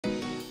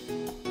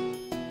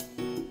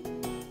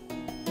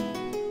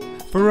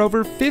For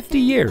over 50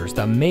 years,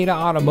 the Maita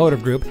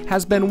Automotive Group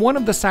has been one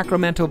of the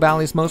Sacramento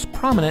Valley's most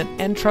prominent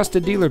and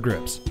trusted dealer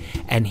groups.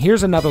 And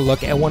here's another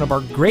look at one of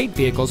our great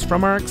vehicles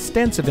from our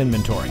extensive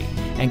inventory,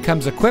 and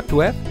comes equipped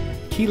with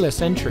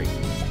keyless entry,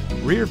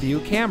 rear view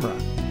camera,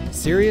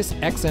 Sirius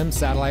XM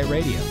satellite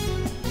radio,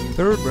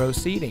 third row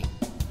seating,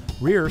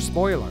 rear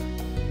spoiler,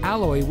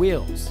 alloy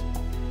wheels,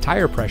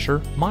 tire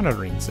pressure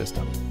monitoring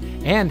system,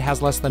 and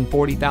has less than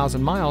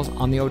 40,000 miles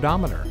on the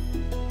odometer.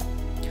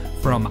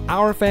 From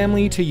our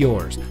family to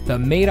yours, the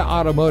Maita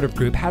Automotive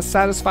Group has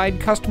satisfied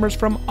customers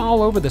from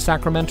all over the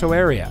Sacramento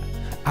area.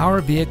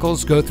 Our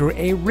vehicles go through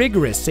a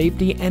rigorous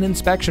safety and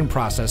inspection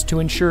process to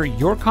ensure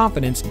your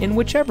confidence in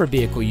whichever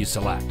vehicle you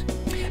select.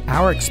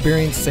 Our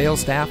experienced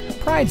sales staff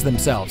prides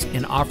themselves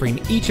in offering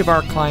each of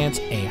our clients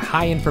a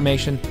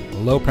high-information,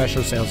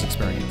 low-pressure sales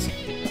experience.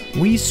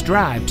 We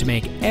strive to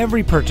make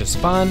every purchase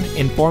fun,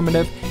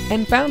 informative,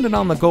 and founded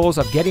on the goals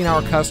of getting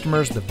our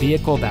customers the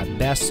vehicle that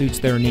best suits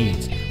their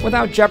needs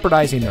without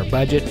jeopardizing their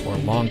budget or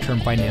long-term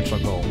financial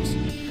goals.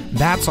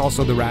 That's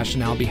also the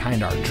rationale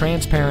behind our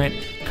transparent,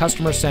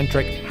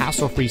 customer-centric,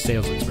 hassle-free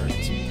sales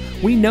experience.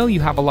 We know you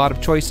have a lot of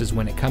choices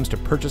when it comes to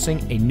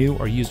purchasing a new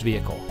or used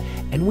vehicle,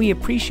 and we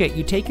appreciate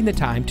you taking the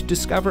time to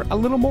discover a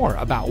little more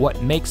about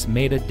what makes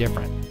Maita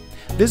different.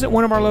 Visit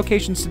one of our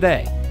locations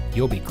today.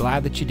 You'll be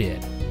glad that you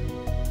did.